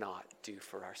could not do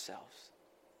for ourselves.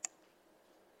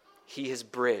 He has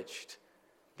bridged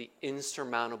the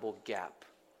insurmountable gap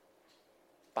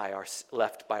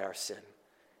left by our sin.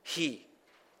 He,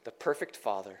 the perfect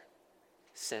Father,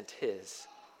 sent His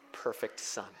perfect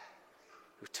Son,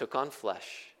 who took on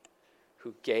flesh,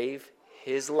 who gave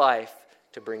His life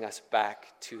to bring us back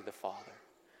to the Father.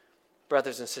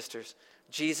 Brothers and sisters,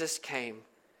 Jesus came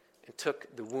and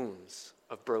took the wounds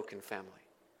of broken family,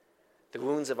 the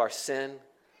wounds of our sin,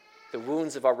 the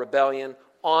wounds of our rebellion,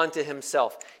 onto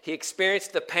Himself. He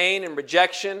experienced the pain and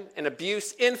rejection and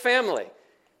abuse in family.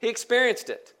 He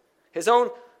experienced it. His own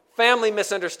family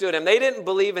misunderstood Him. They didn't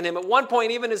believe in Him. At one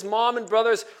point, even His mom and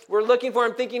brothers were looking for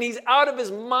Him, thinking He's out of His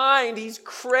mind. He's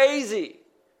crazy.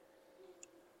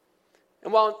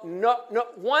 And while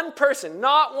not one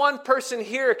person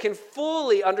here can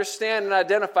fully understand and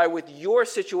identify with your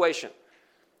situation,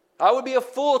 I would be a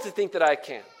fool to think that I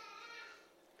can.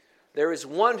 There is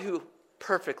one who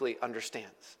perfectly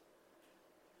understands,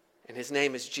 and His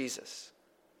name is Jesus.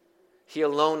 He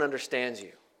alone understands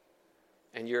you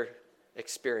and your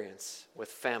experience with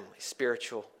family,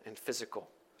 spiritual and physical.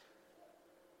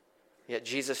 Yet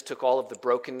Jesus took all of the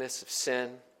brokenness of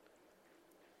sin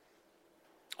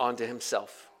onto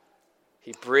Himself.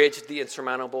 He bridged the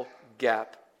insurmountable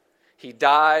gap. He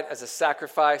died as a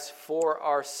sacrifice for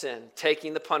our sin,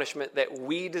 taking the punishment that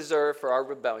we deserve for our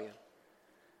rebellion.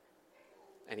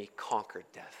 And He conquered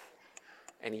death.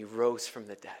 And He rose from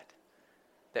the dead,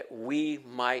 that we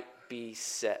might be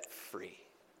set free.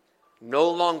 No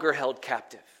longer held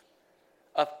captive.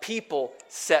 A people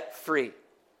set free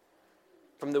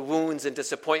from the wounds and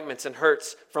disappointments and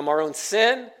hurts from our own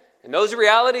sin and those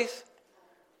realities,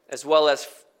 as well as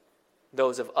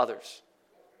those of others,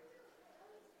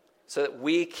 so that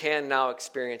we can now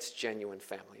experience genuine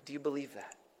family. Do you believe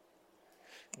that?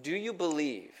 Do you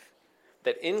believe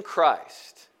that in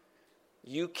Christ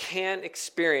you can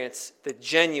experience the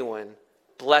genuine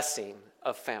blessing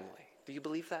of family? Do you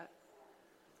believe that?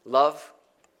 Love,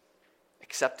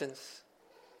 acceptance,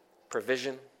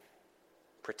 provision,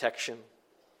 protection,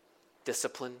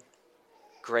 discipline,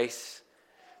 grace,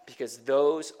 because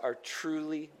those are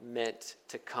truly meant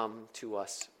to come to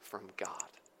us from God.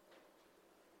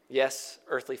 Yes,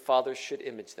 earthly fathers should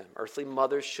image them. Earthly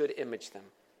mothers should image them,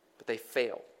 but they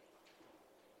fail.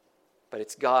 But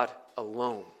it's God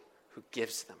alone who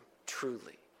gives them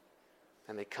truly,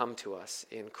 and they come to us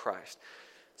in Christ.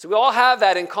 So we all have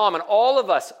that in common. All of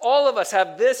us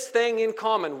have this thing in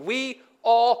common. We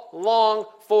all long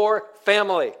for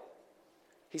family.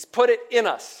 He's put it in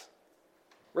us,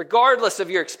 regardless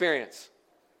of your experience,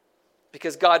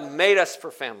 because God made us for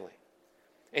family.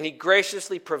 And He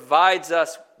graciously provides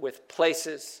us with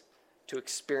places to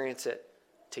experience it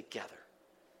together.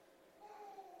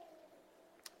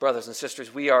 Brothers and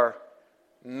sisters, we are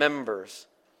members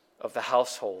of the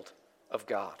household of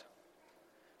God.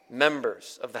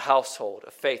 Members of the household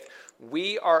of faith.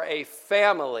 We are a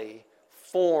family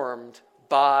formed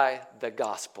by the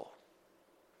gospel.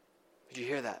 Did you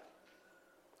hear that?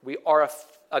 We are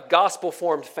a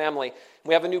gospel-formed family.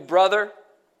 We have a new brother,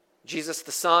 Jesus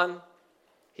the Son.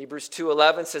 Hebrews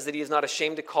 2:11 says that He is not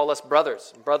ashamed to call us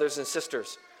brothers and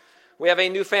sisters. We have a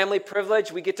new family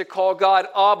privilege. We get to call God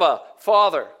Abba,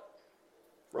 Father.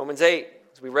 Romans 8,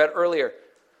 as we read earlier.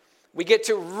 We get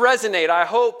to resonate, I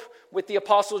hope, with the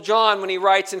Apostle John when he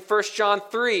writes in 1 John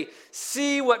 3,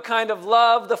 see what kind of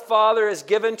love the Father has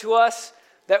given to us,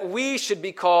 that we should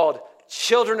be called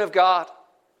children of God.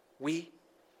 We,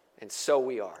 and so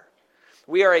we are.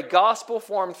 We are a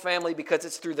gospel-formed family because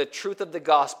it's through the truth of the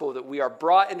gospel that we are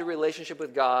brought into relationship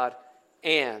with God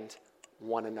and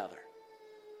one another.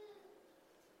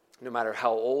 No matter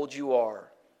how old you are,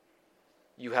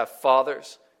 you have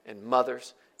fathers and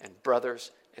mothers and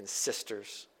brothers and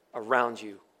sisters around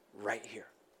you right here.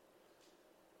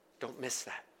 Don't miss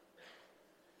that.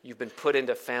 You've been put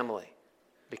into family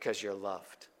because you're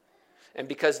loved. And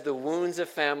because the wounds of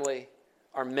family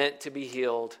are meant to be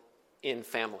healed in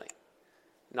family.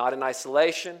 Not in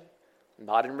isolation,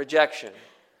 not in rejection,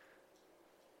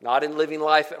 not in living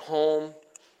life at home,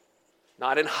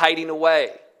 not in hiding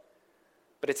away,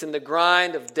 but it's in the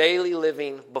grind of daily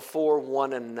living before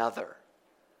one another.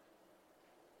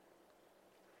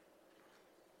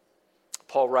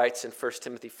 Paul writes in 1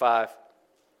 Timothy 5,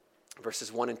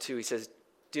 verses 1 and 2, he says,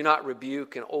 "Do not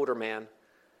rebuke an older man,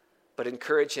 but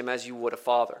encourage him as you would a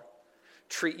father.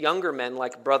 Treat younger men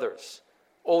like brothers,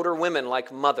 older women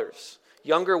like mothers,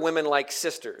 younger women like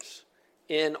sisters,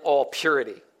 in all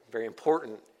purity." Very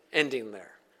important ending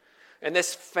there. And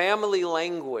this family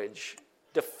language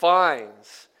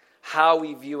defines how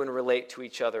we view and relate to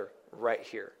each other right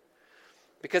here.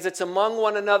 Because it's among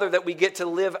one another that we get to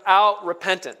live out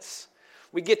repentance.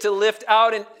 We get to live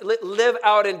out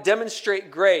and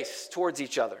demonstrate grace towards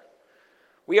each other.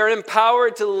 We are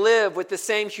empowered to live with the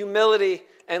same humility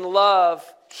and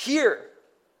love here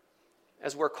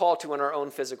as we're called to in our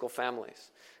own physical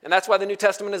families. And that's why the New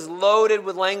Testament is loaded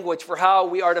with language for how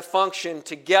we are to function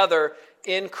together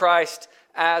in Christ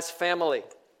as family.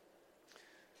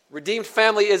 Redeemed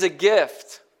family is a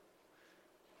gift.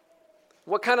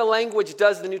 What kind of language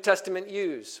does the New Testament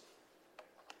use?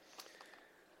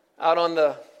 Out on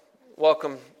the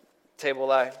welcome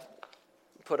table, I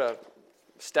put a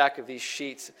stack of these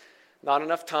sheets. Not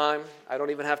enough time. I don't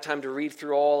even have time to read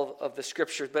through all of the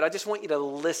scriptures, but I just want you to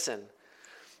listen.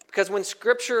 Because when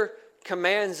Scripture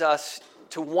commands us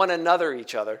to one another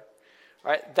each other,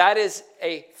 right, that is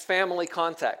a family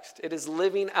context. It is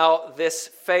living out this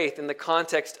faith in the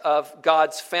context of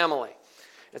God's family.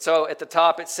 And so at the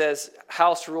top it says,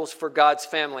 house rules for God's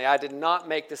family. I did not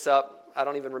make this up. I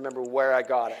don't even remember where I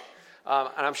got it.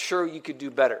 And I'm sure you could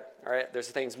do better. All right, there's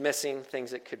things missing,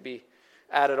 things that could be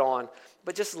added on.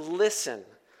 But just listen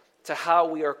to how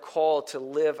we are called to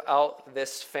live out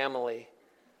this family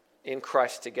in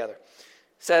Christ together. It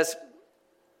says,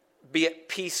 be at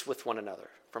peace with one another,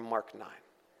 from Mark 9.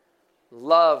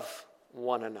 Love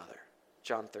one another,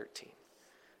 John 13.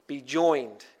 Be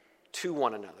joined to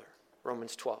one another,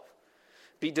 Romans 12.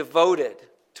 Be devoted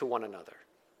to one another,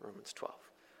 Romans 12.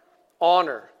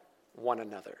 Honor one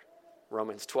another,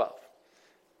 Romans 12.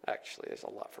 Actually, there's a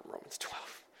lot from Romans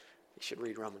 12. You should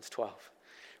read Romans 12.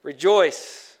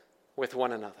 Rejoice with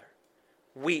one another.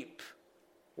 Weep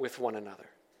with one another.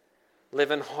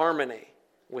 Live in harmony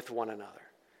with one another.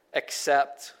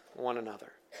 Accept one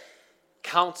another.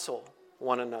 Counsel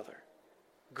one another.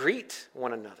 Greet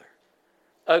one another.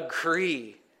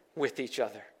 Agree with each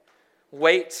other.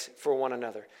 Wait for one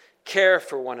another. Care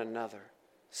for one another.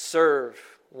 Serve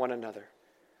one another.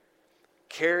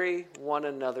 Carry one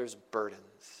another's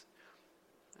burdens.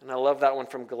 And I love that one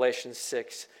from Galatians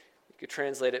 6. You could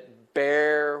translate it,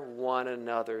 bear one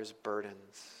another's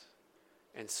burdens,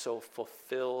 and so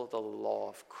fulfill the law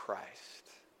of Christ.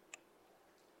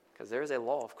 Because there is a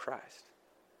law of Christ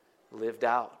lived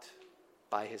out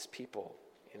by his people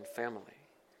in family.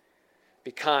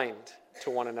 Be kind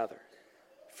to one another.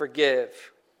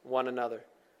 Forgive one another.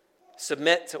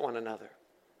 Submit to one another.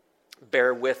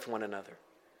 Bear with one another.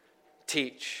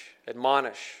 Teach,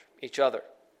 admonish each other.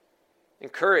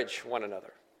 Encourage one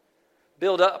another.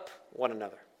 Build up one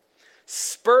another.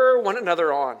 Spur one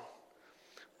another on.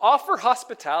 Offer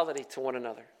hospitality to one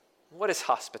another. What is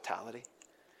hospitality?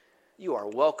 You are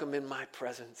welcome in my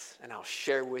presence, and I'll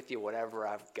share with you whatever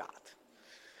I've got.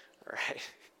 All right?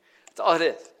 That's all it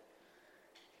is.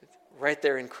 It's right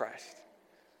there in Christ.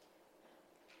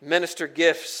 Minister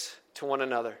gifts to one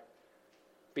another.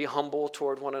 Be humble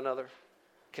toward one another.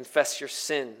 Confess your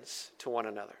sins to one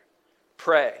another.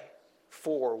 Pray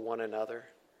for one another.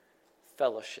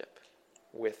 Fellowship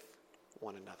with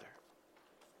one another.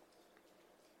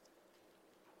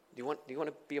 Do you want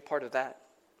to be a part of that?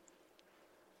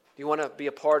 Do you want to be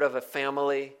a part of a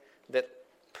family that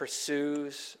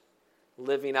pursues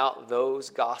living out those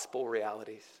gospel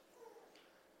realities?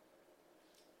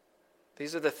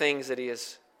 These are the things that he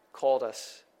has called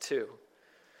us to.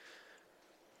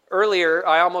 Earlier,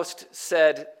 I almost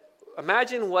said,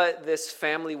 imagine what this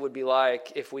family would be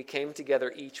like if we came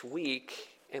together each week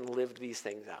and lived these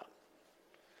things out.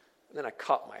 And then I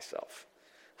caught myself.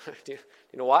 Do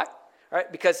you know why?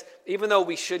 right? Because even though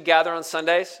we should gather on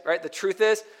Sundays, right, the truth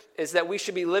is that we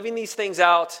should be living these things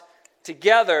out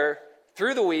together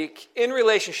through the week in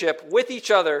relationship with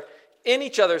each other, in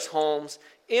each other's homes,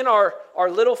 in our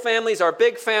little families, our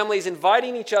big families,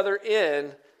 inviting each other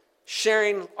in,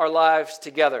 sharing our lives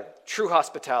together. True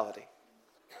hospitality.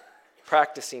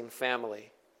 Practicing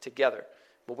family together.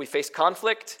 Will we face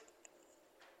conflict?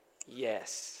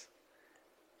 Yes.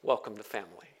 Welcome to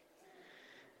family.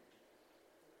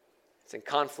 It's in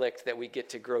conflict that we get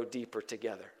to grow deeper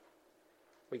together.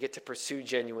 We get to pursue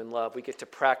genuine love. We get to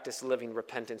practice living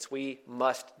repentance. We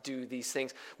must do these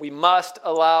things. We must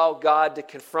allow God to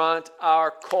confront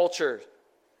our culture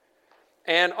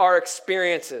and our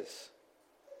experiences,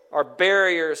 our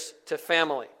barriers to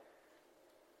family.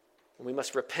 We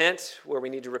must repent where we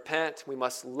need to repent. We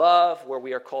must love where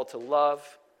we are called to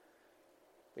love.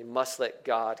 We must let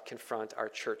God confront our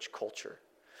church culture.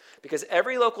 Because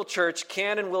every local church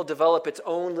can and will develop its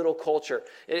own little culture.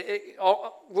 It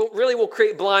really will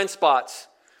create blind spots,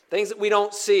 things that we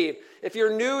don't see. If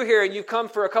you're new here and you come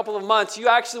for a couple of months, you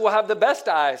actually will have the best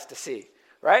eyes to see,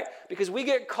 right? Because we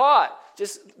get caught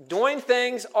just doing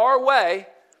things our way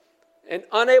and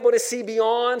unable to see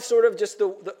beyond sort of just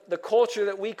the culture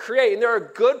that we create. And there are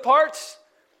good parts,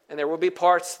 and there will be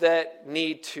parts that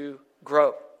need to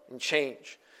grow and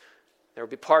change. There will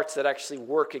be parts that actually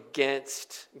work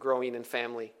against growing in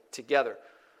family together.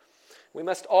 We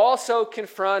must also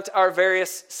confront our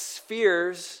various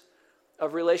spheres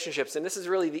of relationships. And this is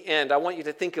really the end. I want you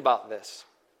to think about this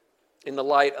in the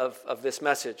light of this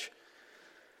message.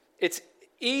 It's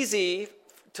easy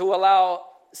to allow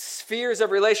spheres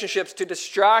of relationships to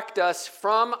distract us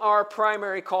from our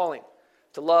primary calling,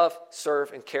 to love,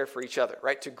 serve, and care for each other,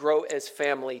 right? To grow as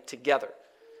family together.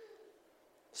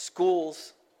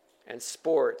 Schools and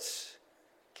sports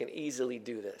can easily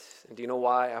do this. And do you know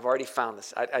why? I've already found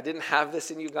this. I didn't have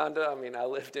this in Uganda. I mean, I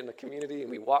lived in a community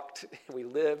and we walked, we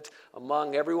lived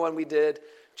among everyone we did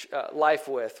life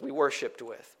with, we worshiped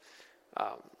with.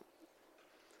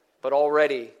 But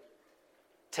already,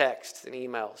 texts and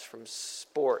emails from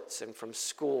sports and from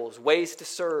schools, ways to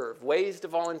serve, ways to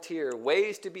volunteer,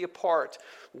 ways to be a part,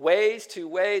 ways,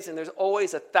 and there's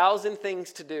always 1,000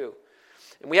 things to do.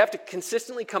 And we have to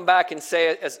consistently come back and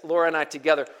say, as Laura and I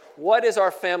together, what is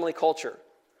our family culture?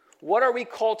 What are we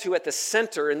called to at the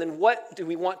center? And then what do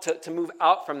we want to move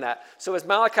out from that? So as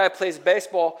Malachi plays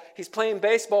baseball, he's playing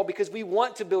baseball because we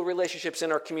want to build relationships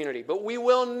in our community. But we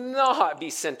will not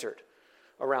be centered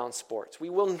around sports.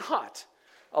 We will not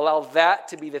allow that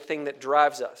to be the thing that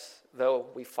drives us, though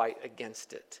we fight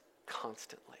against it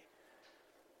constantly.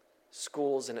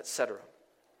 Schools and etc.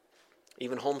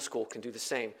 Even homeschool can do the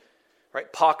same.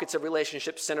 Right? Pockets of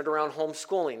relationships centered around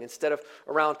homeschooling instead of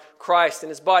around Christ and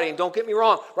his body. And don't get me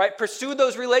wrong, right? Pursue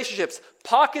those relationships.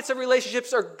 Pockets of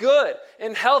relationships are good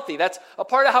and healthy. That's a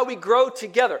part of how we grow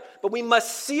together. But we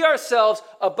must see ourselves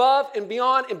above and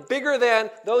beyond and bigger than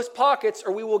those pockets,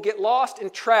 or we will get lost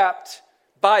and trapped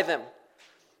by them.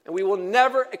 And we will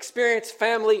never experience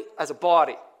family as a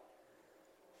body.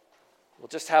 We'll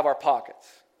just have our pockets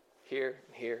here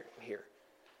and here and here,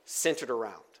 centered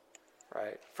around.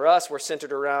 Right? For us, we're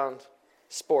centered around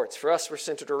sports. For us, we're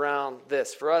centered around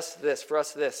this. For us, this. For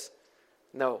us, this.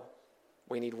 No,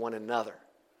 we need one another.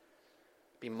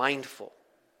 Be mindful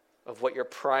of what your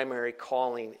primary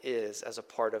calling is as a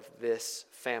part of this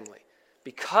family.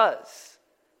 Because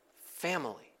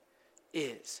family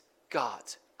is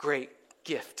God's great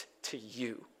gift to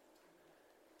you.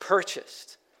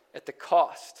 Purchased at the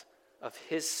cost of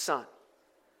his Son.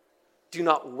 Do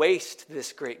not waste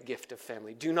this great gift of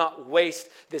family. Do not waste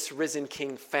this risen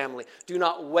King family. Do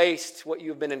not waste what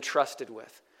you've been entrusted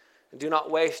with. And do not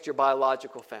waste your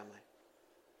biological family.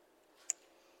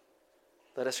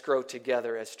 Let us grow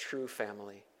together as true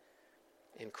family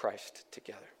in Christ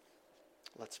together.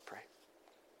 Let's pray.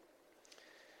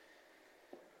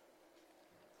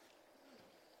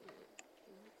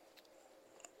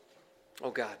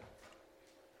 Oh God.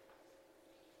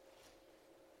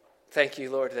 Thank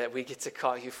you, Lord, that we get to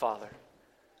call you Father.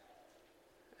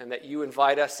 And that you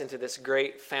invite us into this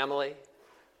great family.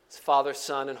 It's Father,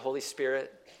 Son, and Holy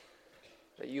Spirit.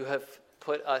 That you have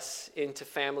put us into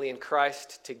family in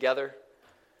Christ together.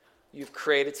 You've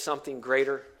created something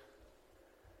greater.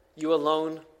 You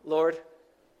alone, Lord,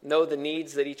 know the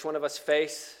needs that each one of us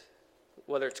face.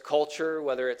 Whether it's culture,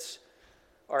 whether it's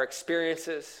our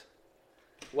experiences,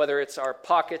 whether it's our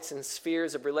pockets and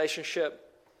spheres of relationship.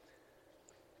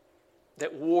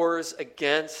 That wars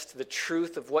against the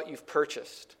truth of what you've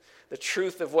purchased, the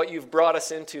truth of what you've brought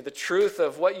us into, the truth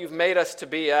of what you've made us to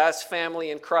be as family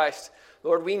in Christ.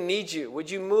 Lord, we need you. Would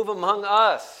you move among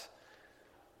us?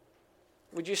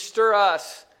 Would you stir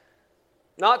us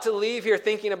not to leave here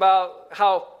thinking about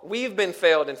how we've been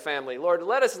failed in family? Lord,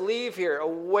 let us leave here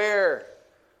aware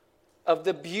of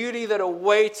the beauty that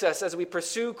awaits us as we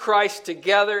pursue Christ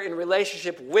together in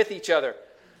relationship with each other.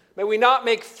 May we not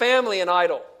make family an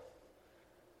idol,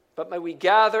 but may we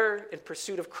gather in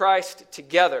pursuit of Christ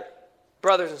together.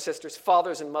 Brothers and sisters,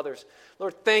 fathers and mothers.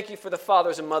 Lord, thank you for the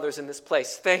fathers and mothers in this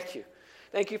place. Thank you.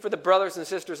 Thank you for the brothers and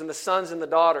sisters and the sons and the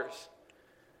daughters.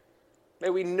 May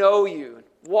we know you,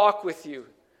 walk with you,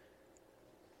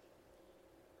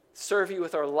 serve you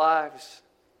with our lives,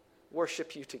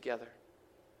 worship you together.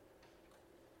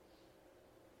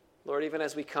 Lord, even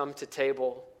as we come to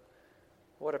table,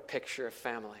 what a picture of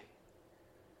family.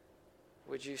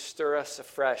 Would you stir us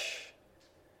afresh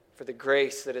for the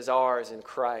grace that is ours in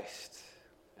Christ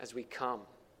as we come?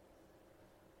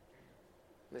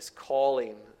 This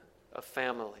calling of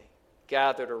family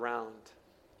gathered around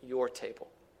your table.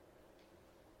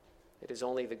 It is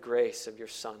only the grace of your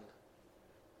Son,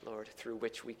 Lord, through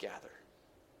which we gather.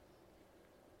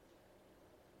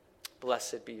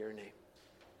 Blessed be your name.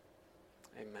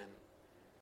 Amen.